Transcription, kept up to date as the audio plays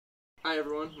Hi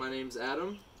everyone, my name's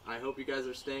Adam. I hope you guys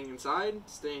are staying inside,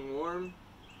 staying warm,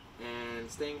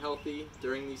 and staying healthy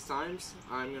during these times.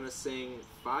 I'm going to sing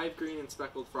 5 green and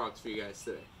speckled frogs for you guys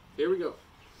today. Here we go.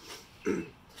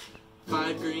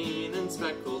 5 green and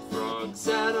speckled frogs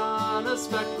sat on a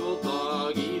speckled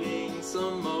log, eating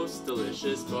some most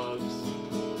delicious bugs.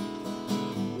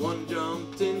 One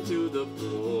jumped into the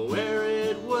pool where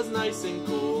it was nice and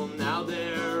cool. Now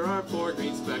there are 4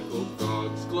 green speckled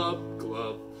frogs. Glub,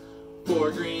 glub.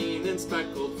 4 green and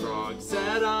speckled frogs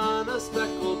sat on a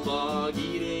speckled log,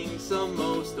 eating some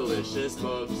most delicious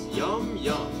bugs. Yum,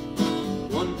 yum.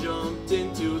 One jumped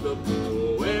into the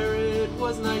pool where it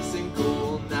was nice and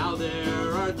cool. Now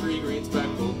there are 3 green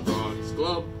speckled frogs.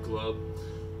 Glub, glub.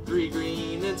 3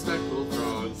 green and speckled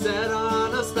frogs sat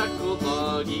on a speckled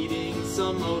log, eating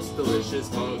some most delicious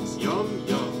bugs. Yum,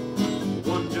 yum.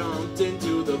 One jumped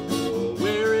into the pool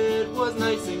where it was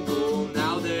nice and cool.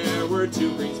 Now there were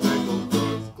 2 green speckled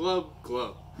frogs. Glub,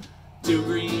 glub. 2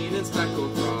 green and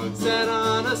speckled frogs sat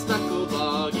on a speckled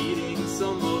log, eating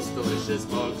some most delicious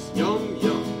bugs. Yum,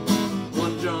 yum.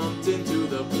 One jumped into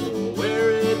the pool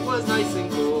where it was nice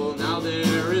and cool. Now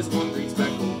there is 1 green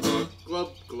speckled frog. Glub,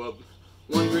 glub.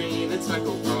 1 green and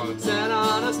speckled frog sat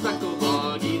on a speckled